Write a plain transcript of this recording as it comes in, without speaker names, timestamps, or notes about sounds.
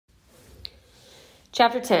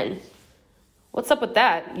Chapter 10. What's up with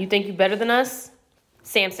that? You think you better than us?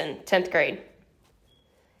 Samson, 10th grade.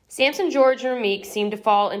 Samson, George, and Ramik seemed to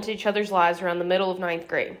fall into each other's lives around the middle of 9th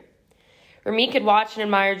grade. Ramik had watched and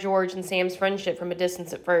admired George and Sam's friendship from a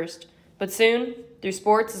distance at first, but soon, through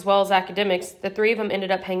sports as well as academics, the three of them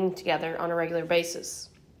ended up hanging together on a regular basis.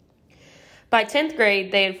 By 10th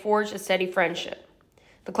grade, they had forged a steady friendship.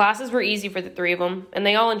 The classes were easy for the three of them, and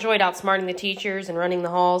they all enjoyed outsmarting the teachers and running the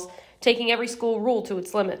halls, taking every school rule to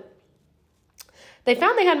its limit. They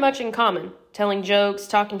found they had much in common, telling jokes,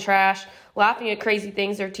 talking trash, laughing at crazy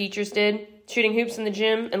things their teachers did, shooting hoops in the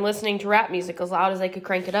gym, and listening to rap music as loud as they could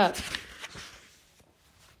crank it up.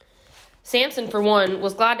 Samson, for one,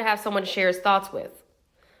 was glad to have someone to share his thoughts with.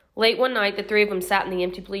 Late one night, the three of them sat in the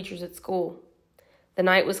empty bleachers at school. The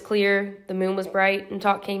night was clear, the moon was bright, and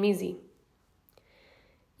talk came easy.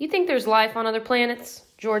 "You think there's life on other planets?"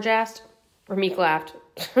 George asked. Ramik laughed.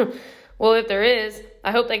 "Well, if there is,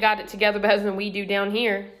 I hope they got it together better than we do down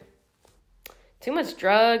here." "Too much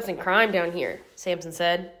drugs and crime down here," Samson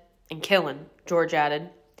said. "And killing," George added.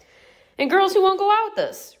 "And girls who won't go out with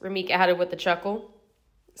us," Ramik added with a chuckle.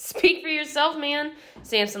 "Speak for yourself, man,"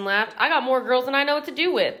 Samson laughed. "I got more girls than I know what to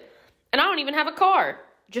do with. And I don't even have a car.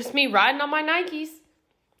 Just me riding on my Nikes."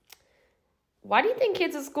 "Why do you think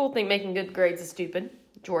kids at school think making good grades is stupid?"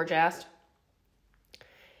 George asked.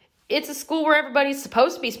 "It's a school where everybody's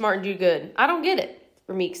supposed to be smart and do good. I don't get it,"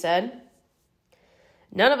 Ramik said.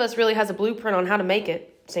 "None of us really has a blueprint on how to make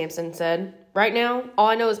it," Samson said. "Right now, all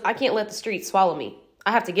I know is I can't let the streets swallow me.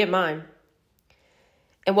 I have to get mine."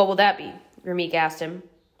 "And what will that be?" Ramik asked him.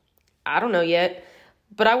 "I don't know yet,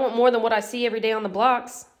 but I want more than what I see every day on the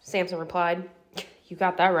blocks," Samson replied. "You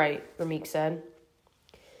got that right," Ramik said.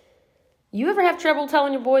 "You ever have trouble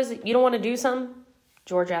telling your boys that you don't want to do something?"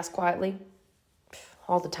 George asked quietly.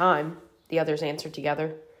 "All the time," the others answered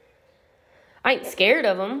together. "I ain't scared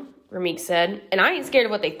of them," Ramik said, "and I ain't scared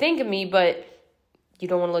of what they think of me, but you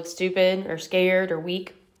don't want to look stupid or scared or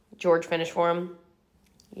weak," George finished for him.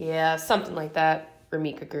 "Yeah, something like that,"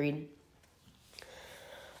 Ramik agreed.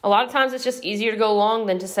 "A lot of times it's just easier to go along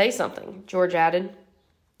than to say something," George added.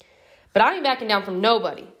 "But I ain't backing down from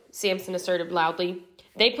nobody," Samson asserted loudly.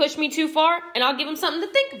 "They push me too far, and I'll give them something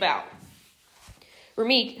to think about."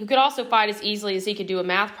 Ramik, who could also fight as easily as he could do a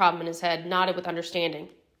math problem in his head, nodded with understanding.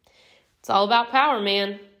 "It's all about power,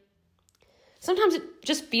 man." "Sometimes it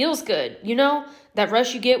just feels good, you know? That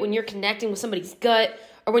rush you get when you're connecting with somebody's gut,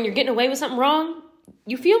 or when you're getting away with something wrong.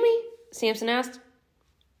 You feel me?" Samson asked.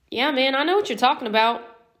 "Yeah, man, I know what you're talking about,"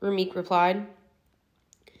 Ramik replied.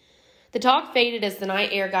 The talk faded as the night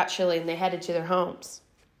air got chilly and they headed to their homes.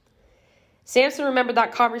 Samson remembered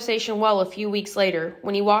that conversation well a few weeks later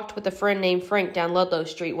when he walked with a friend named Frank down Ludlow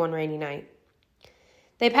Street one rainy night.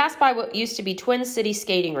 They passed by what used to be Twin City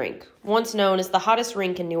Skating Rink, once known as the hottest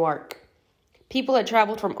rink in Newark. People had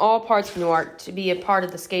traveled from all parts of Newark to be a part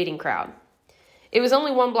of the skating crowd. It was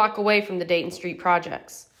only 1 block away from the Dayton Street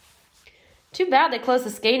projects. "Too bad they closed the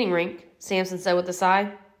skating rink," Samson said with a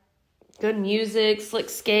sigh. "Good music, slick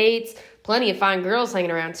skates, plenty of fine girls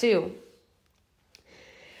hanging around too."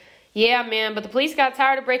 "Yeah, man, but the police got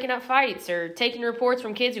tired of breaking up fights or taking reports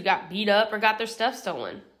from kids who got beat up or got their stuff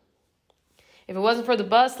stolen." "If it wasn't for the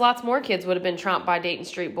bus, lots more kids would have been tromped by Dayton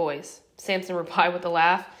Street boys," Samson replied with a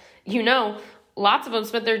laugh. "You know, lots of them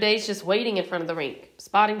spent their days just waiting in front of the rink,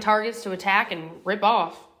 spotting targets to attack and rip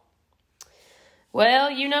off." "Well,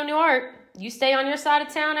 you know Newark. You stay on your side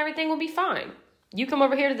of town, everything will be fine. You come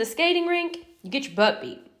over here to the skating rink, you get your butt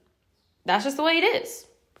beat. That's just the way it is,"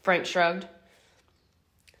 Frank shrugged.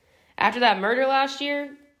 "After that murder last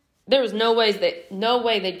year, there was no way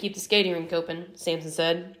they'd keep the skating rink open," Samson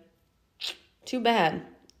said. "Too bad,"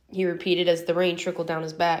 he repeated as the rain trickled down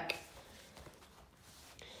his back.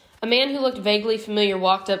 A man who looked vaguely familiar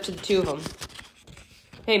walked up to the two of them.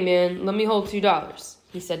 "Hey, man, let me hold $2,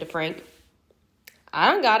 he said to Frank.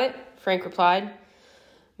 "I don't got it," Frank replied.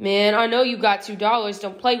 "Man, I know you got $2.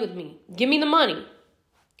 Don't play with me. Give me the money."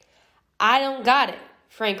 "I don't got it,"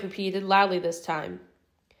 Frank repeated loudly this time.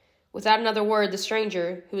 Without another word, the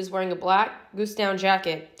stranger, who was wearing a black, goose-down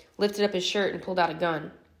jacket, lifted up his shirt and pulled out a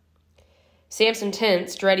gun. Samson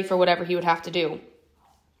tensed, ready for whatever he would have to do.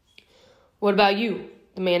 "What about you?"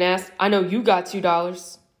 the man asked. "I know you got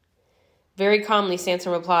 $2. Very calmly,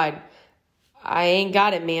 Samson replied, "I ain't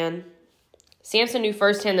got it, man." Samson knew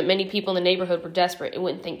firsthand that many people in the neighborhood were desperate and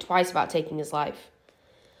wouldn't think twice about taking his life.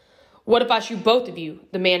 "What if I shoot both of you?"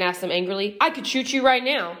 the man asked them angrily. "I could shoot you right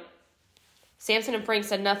now." Samson and Frank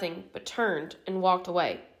said nothing, but turned and walked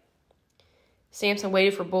away. Samson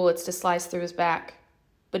waited for bullets to slice through his back,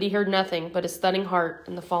 but he heard nothing but his thudding heart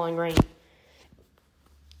and the falling rain.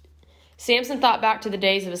 Samson thought back to the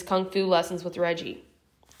days of his kung fu lessons with Reggie.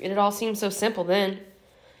 It had all seemed so simple then.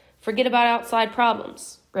 Forget about outside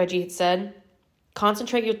problems, Reggie had said.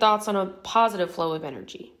 Concentrate your thoughts on a positive flow of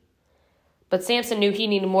energy. But Samson knew he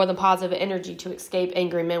needed more than positive energy to escape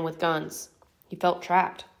angry men with guns. He felt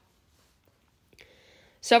trapped.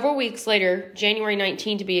 Several weeks later, January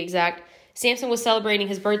 19 to be exact, Samson was celebrating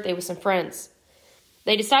his birthday with some friends.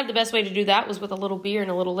 They decided the best way to do that was with a little beer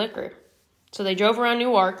and a little liquor. So they drove around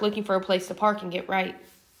Newark looking for a place to park and get right.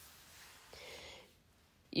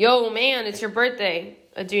 Yo, man, it's your birthday,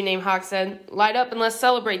 a dude named Hawk said. Light up and let's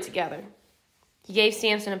celebrate together. He gave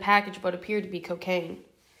Samson a package of what appeared to be cocaine.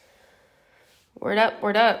 Word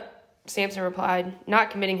up, Samson replied, not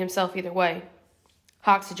committing himself either way.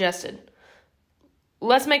 Hawk suggested,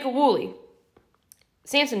 let's make a wooly.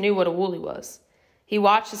 Samson knew what a wooly was. He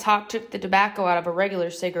watched as Hawk took the tobacco out of a regular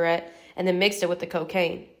cigarette and then mixed it with the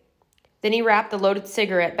cocaine. Then he wrapped the loaded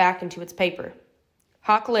cigarette back into its paper.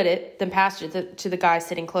 Hawk lit it, then passed it to the guy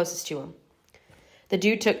sitting closest to him. The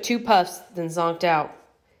dude took 2 puffs, then zonked out.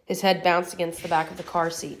 His head bounced against the back of the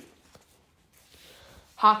car seat.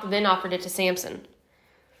 Hawk then offered it to Samson.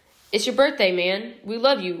 It's your birthday, man. We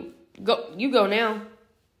love you. You go now.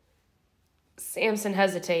 Samson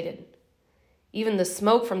hesitated. Even the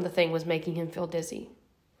smoke from the thing was making him feel dizzy.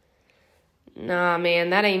 Nah,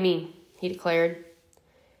 man, that ain't me, he declared.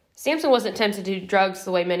 Samson wasn't tempted to do drugs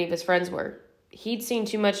the way many of his friends were. He'd seen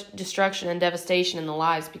too much destruction and devastation in the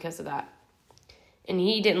lives because of that. And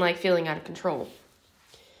he didn't like feeling out of control.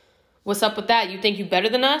 What's up with that? You think you better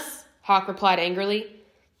than us? Hawk replied angrily.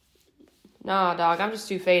 Nah, dog, I'm just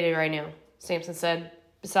too faded right now, Samson said.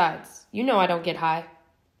 Besides, you know I don't get high.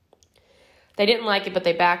 They didn't like it, but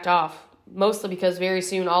they backed off, mostly because very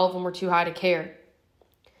soon all of them were too high to care.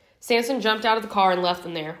 Samson jumped out of the car and left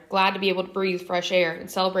them there, glad to be able to breathe fresh air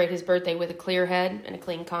and celebrate his birthday with a clear head and a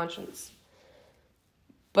clean conscience.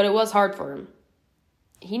 But it was hard for him.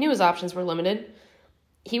 He knew his options were limited.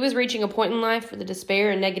 He was reaching a point in life where the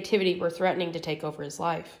despair and negativity were threatening to take over his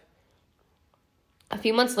life. A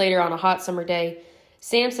few months later, on a hot summer day,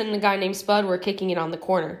 Samson and a guy named Spud were kicking it on the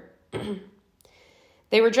corner.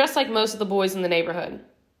 They were dressed like most of the boys in the neighborhood.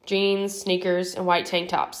 Jeans, sneakers, and white tank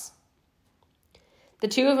tops. The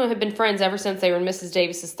two of them had been friends ever since they were in Mrs.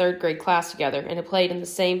 Davis's 3rd grade class together and had played in the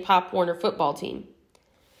same Pop Warner football team.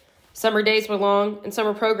 Summer days were long, and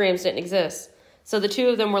summer programs didn't exist, so the two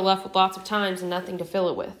of them were left with lots of times and nothing to fill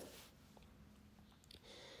it with.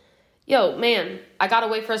 Yo, man, I got a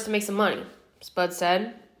way for us to make some money, Spud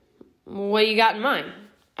said. What you got in mind?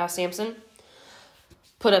 Asked Samson.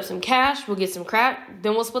 Put up some cash, we'll get some crack,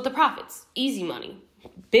 then we'll split the profits. Easy money.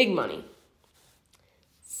 Big money.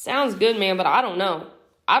 Sounds good, man, but I don't know.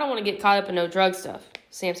 I don't want to get caught up in no drug stuff,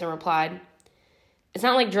 Samson replied. It's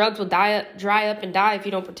not like drugs will dry up and die if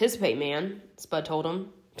you don't participate, man, Spud told him.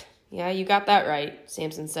 Yeah, you got that right,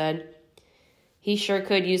 Samson said. He sure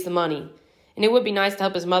could use the money, and it would be nice to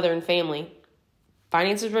help his mother and family.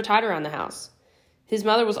 Finances were tight around the house. His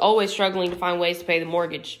mother was always struggling to find ways to pay the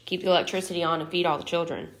mortgage, keep the electricity on, and feed all the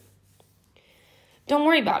children. Don't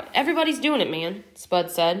worry about it. Everybody's doing it, man, Spud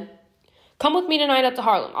said. Come with me tonight up to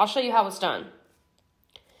Harlem. I'll show you how it's done.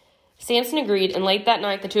 Samson agreed, and late that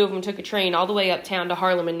night, the two of them took a train all the way uptown to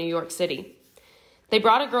Harlem in New York City. They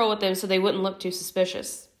brought a girl with them so they wouldn't look too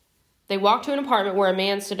suspicious. They walked to an apartment where a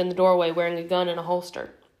man stood in the doorway wearing a gun and a holster.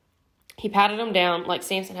 He patted him down like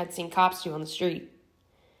Samson had seen cops do on the street.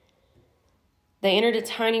 They entered a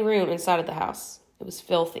tiny room inside of the house. It was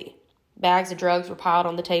filthy. Bags of drugs were piled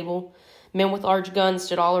on the table. Men with large guns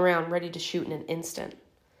stood all around, ready to shoot in an instant.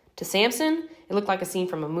 To Samson, it looked like a scene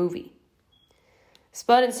from a movie.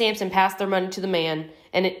 Spud and Samson passed their money to the men,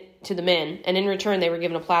 and in return they were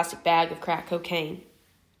given a plastic bag of crack cocaine.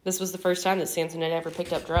 This was the first time that Samson had ever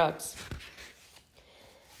picked up drugs.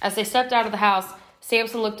 As they stepped out of the house,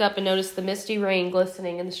 Samson looked up and noticed the misty rain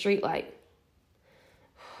glistening in the streetlight.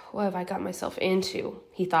 What have I got myself into?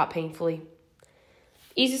 He thought painfully.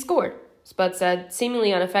 Easy scored, Spud said,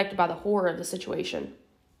 seemingly unaffected by the horror of the situation.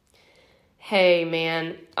 Hey,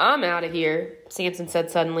 man, I'm out of here, Samson said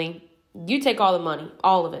suddenly. You take all the money,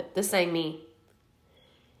 all of it. This ain't me.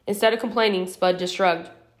 Instead of complaining, Spud just shrugged.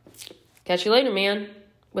 Catch you later, man.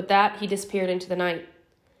 With that, he disappeared into the night.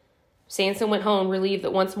 Samson went home, relieved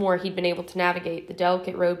that once more he'd been able to navigate the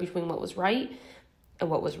delicate road between what was right and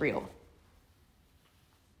what was real.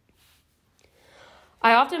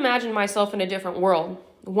 I often imagined myself in a different world,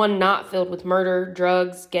 one not filled with murder,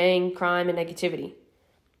 drugs, gang, crime, and negativity.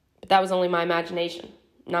 But that was only my imagination,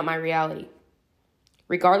 not my reality.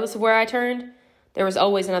 Regardless of where I turned, there was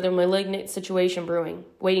always another malignant situation brewing,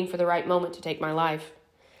 waiting for the right moment to take my life.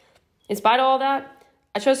 In spite of all that,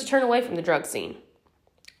 I chose to turn away from the drug scene.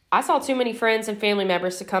 I saw too many friends and family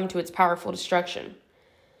members succumb to its powerful destruction.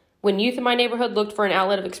 When youth in my neighborhood looked for an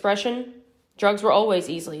outlet of expression, drugs were always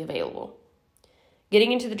easily available.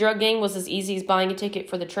 Getting into the drug game was as easy as buying a ticket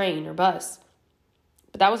for the train or bus.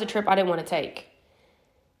 But that was a trip I didn't want to take.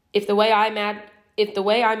 If the way I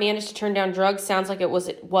managed to turn down drugs sounds like it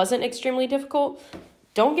wasn't extremely difficult,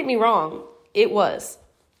 don't get me wrong, it was.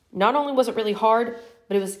 Not only was it really hard,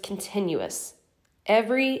 but it was continuous.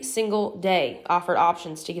 Every single day offered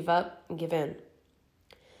options to give up and give in.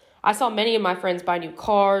 I saw many of my friends buy new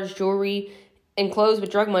cars, jewelry, and clothes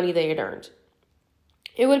with drug money they had earned.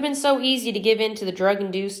 It would have been so easy to give in to the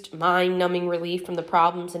drug-induced, mind-numbing relief from the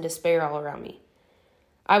problems and despair all around me.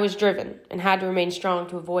 I was driven and had to remain strong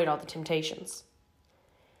to avoid all the temptations.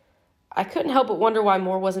 I couldn't help but wonder why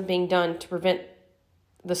more wasn't being done to prevent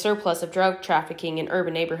the surplus of drug trafficking in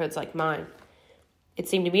urban neighborhoods like mine. It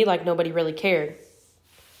seemed to me like nobody really cared.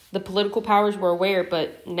 The political powers were aware,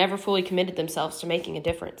 but never fully committed themselves to making a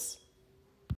difference.